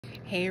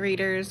Hey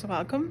readers,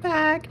 welcome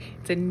back.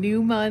 It's a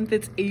new month,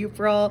 it's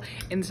April,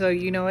 and so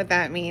you know what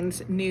that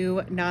means,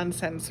 new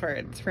nonsense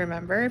words.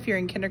 Remember, if you're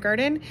in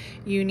kindergarten,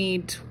 you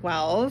need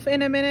 12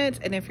 in a minute,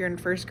 and if you're in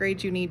first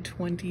grade, you need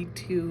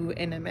 22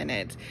 in a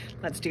minute.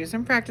 Let's do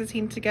some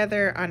practicing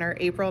together on our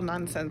April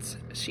nonsense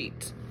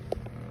sheet.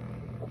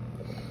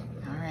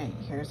 All right,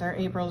 here's our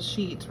April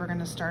sheet. We're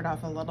gonna start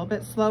off a little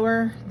bit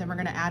slower, then we're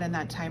gonna add in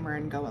that timer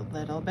and go a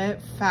little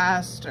bit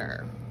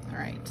faster. All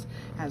right,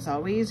 as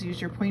always,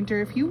 use your pointer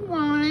if you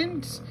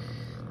want.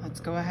 Let's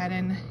go ahead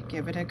and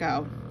give it a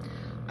go.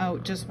 Oh,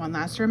 just one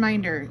last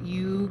reminder,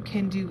 you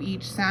can do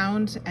each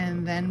sound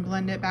and then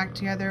blend it back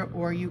together,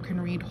 or you can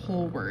read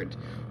whole word.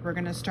 We're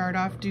gonna start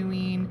off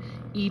doing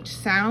each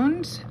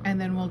sound, and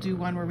then we'll do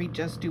one where we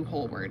just do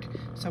whole word.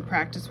 So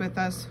practice with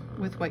us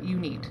with what you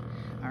need.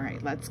 All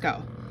right, let's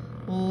go.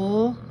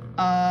 L,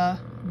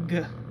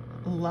 g,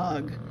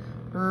 lug,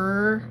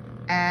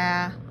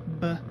 ab,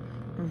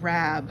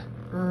 rab,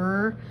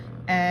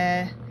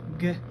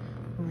 egg,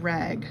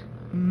 reg,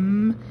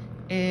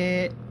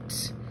 it,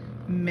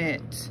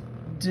 mit,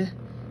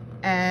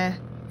 f,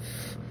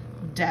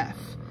 def,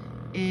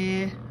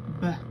 ib,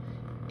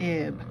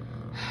 hib,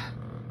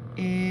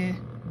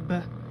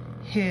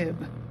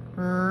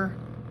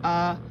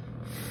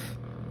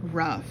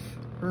 rough,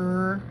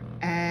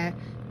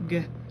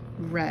 egg,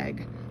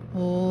 reg,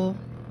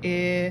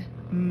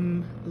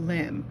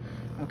 limb.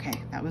 Okay,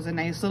 that was a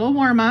nice little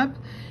warm-up.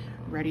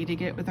 Ready to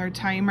get with our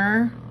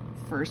timer.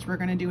 First, we're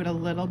gonna do it a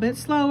little bit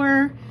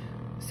slower,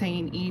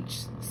 saying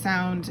each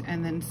sound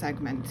and then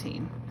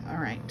segmenting. All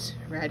right,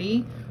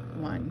 ready?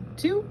 1,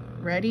 2,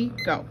 ready,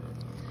 go.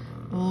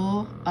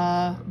 L,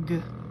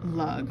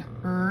 lug,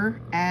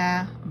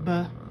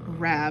 ab,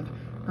 rab,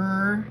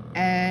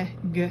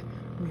 egg,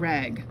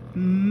 reg,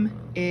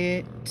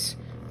 it,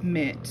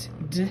 mit,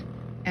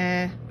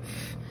 f,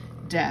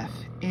 def,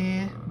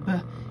 ib,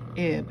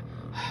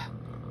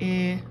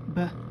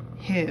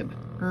 hib,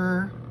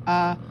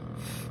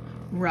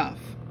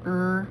 rough,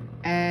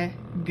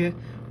 egg,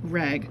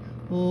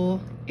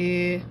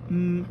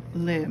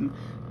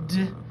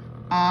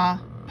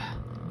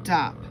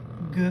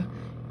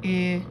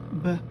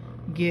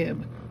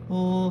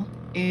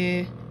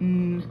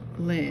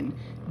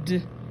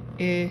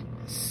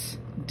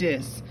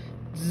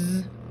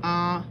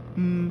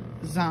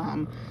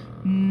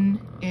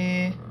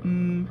 reg,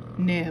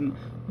 limb,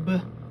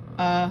 dop,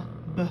 gib, lin,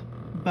 dis,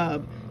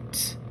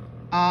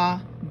 zom,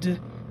 nim, bub,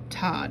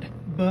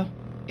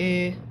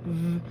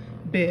 tod,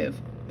 biv,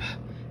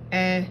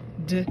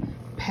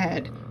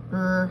 ped,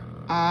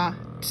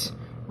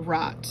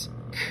 rot,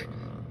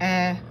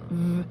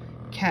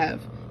 kev,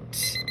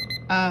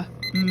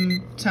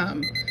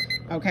 tum.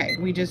 Okay,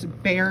 we just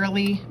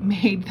barely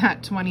made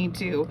that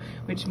 22,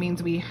 which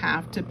means we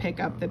have to pick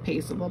up the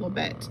pace a little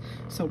bit.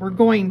 So we're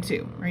going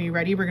to. Are you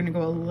ready? We're gonna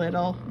go a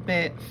little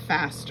bit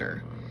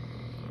faster.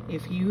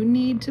 If you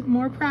need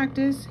more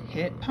practice,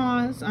 hit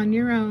pause on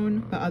your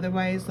own, but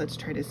otherwise, let's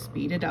try to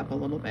speed it up a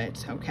little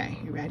bit. Okay,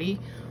 you ready?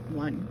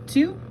 1,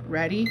 2,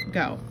 ready,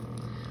 go.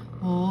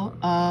 Lug,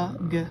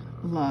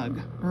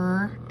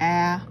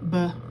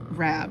 ab,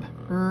 rab,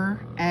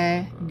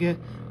 egg,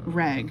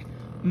 reg,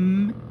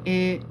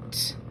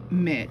 it,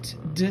 mit,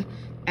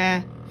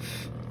 f,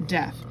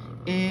 def,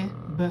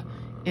 ib,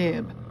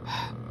 hib,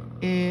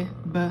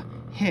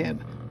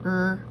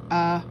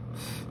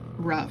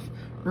 rough,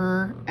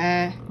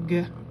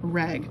 egg,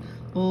 reg,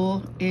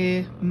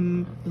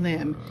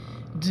 limb,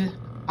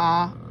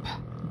 dop,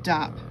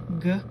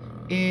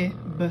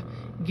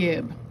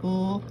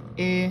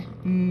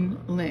 gib,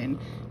 lin,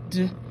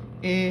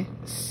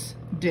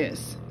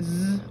 dis,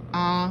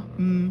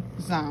 zom,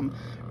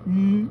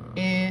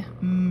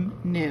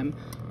 nim,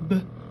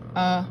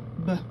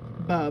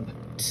 bub,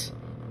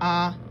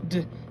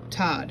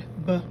 tod,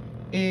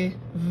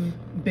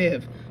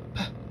 biv,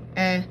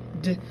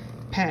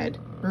 ped,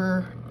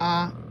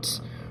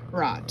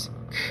 rot,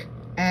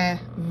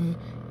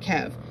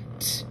 kev,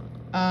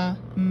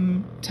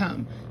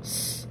 tum,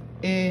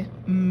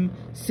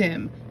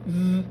 sim,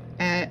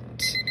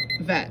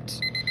 vet.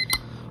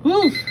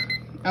 Woof.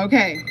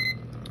 Okay,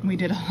 we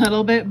did a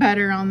little bit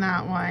better on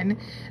that one.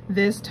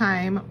 This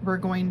time we're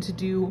going to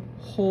do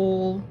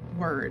whole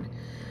word.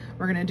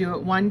 We're gonna do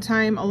it one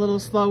time a little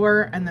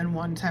slower and then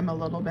one time a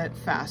little bit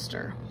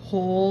faster.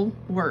 Whole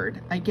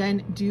word.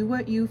 Again, do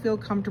what you feel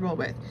comfortable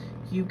with.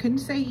 You can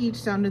say each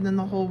sound and then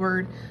the whole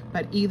word,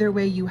 but either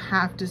way you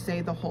have to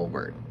say the whole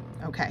word.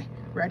 Okay,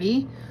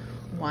 ready?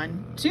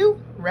 1, 2,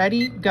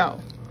 ready, go.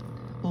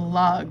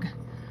 Lug,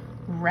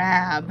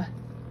 rab,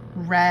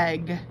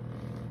 reg,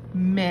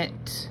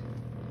 mit,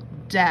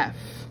 def,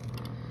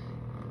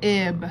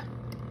 ib,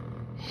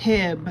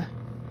 hib,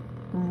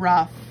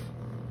 rough,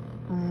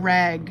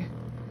 reg,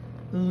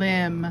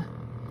 limb,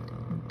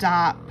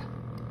 dop,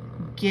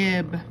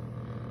 gib,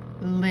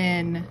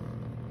 lin,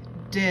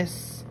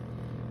 dis,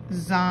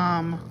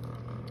 zom,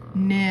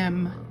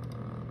 nim,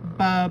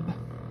 bub,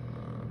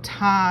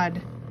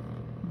 tod,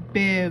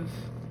 biv,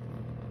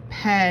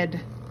 ped,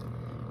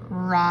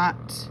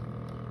 rot,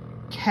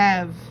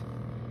 kev,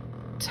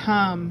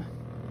 tum,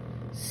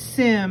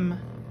 sim,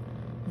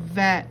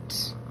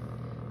 vet,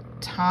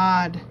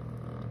 Todd,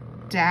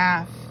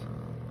 daff,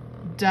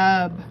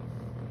 dub,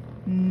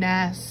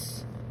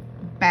 ness,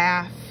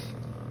 baff,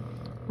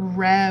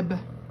 reb,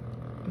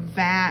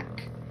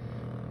 vac,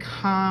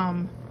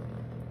 com,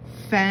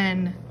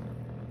 fen,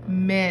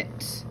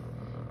 mit,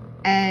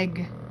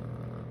 egg,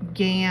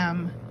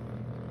 gam,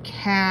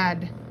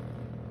 cad,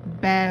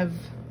 bev,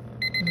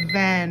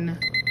 ven.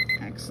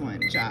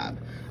 Excellent job.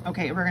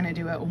 Okay, we're gonna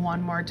do it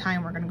one more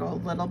time. We're gonna go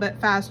a little bit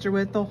faster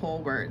with the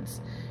whole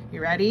words.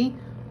 You ready?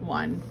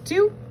 1,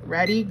 2,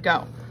 ready,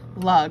 go.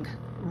 Lug,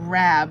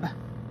 rab,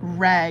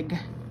 reg,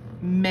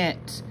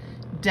 mit,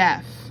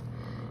 def,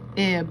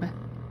 ib,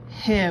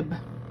 hib,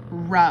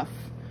 rough,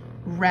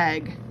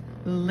 reg,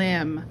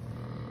 lim,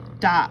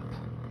 dop,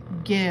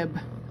 gib,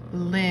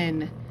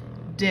 lin,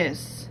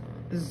 dis,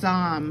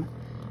 zom,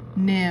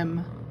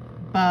 nim,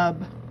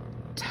 bub,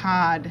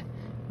 Todd,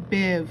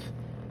 biv,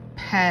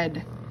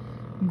 ped,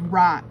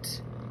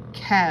 rot,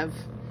 kev,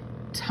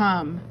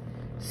 tum,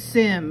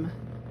 sim,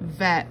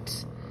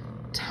 vet,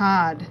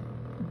 Todd,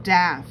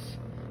 daff,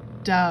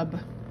 dub,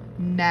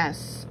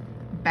 ness,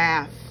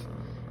 baff,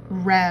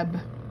 reb,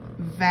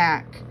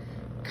 vac,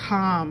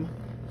 com,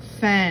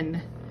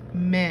 fen,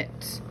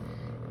 mit,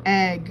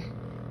 egg,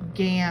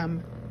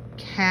 gam,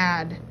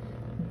 cad,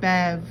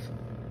 bev,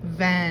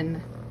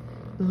 ven,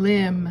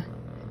 lim,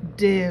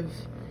 div,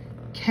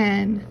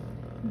 ken,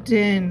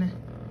 din,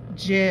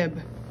 jib,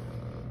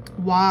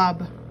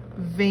 wob,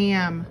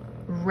 vam,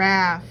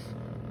 raff,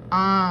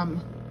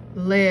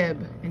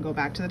 lib, and go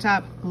back to the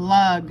top,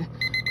 lug,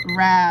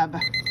 rab.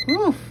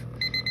 Oof,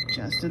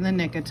 just in the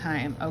nick of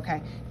time.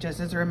 Okay, just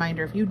as a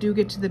reminder, if you do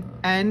get to the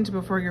end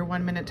before your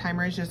 1 minute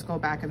timer is, just go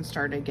back and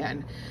start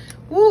again.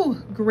 Ooh,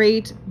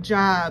 great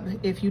job.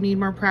 If you need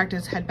more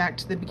practice, head back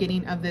to the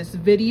beginning of this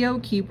video.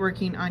 Keep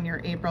working on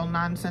your April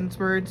nonsense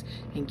words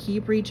and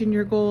keep reaching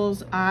your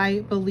goals.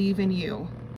 I believe in you.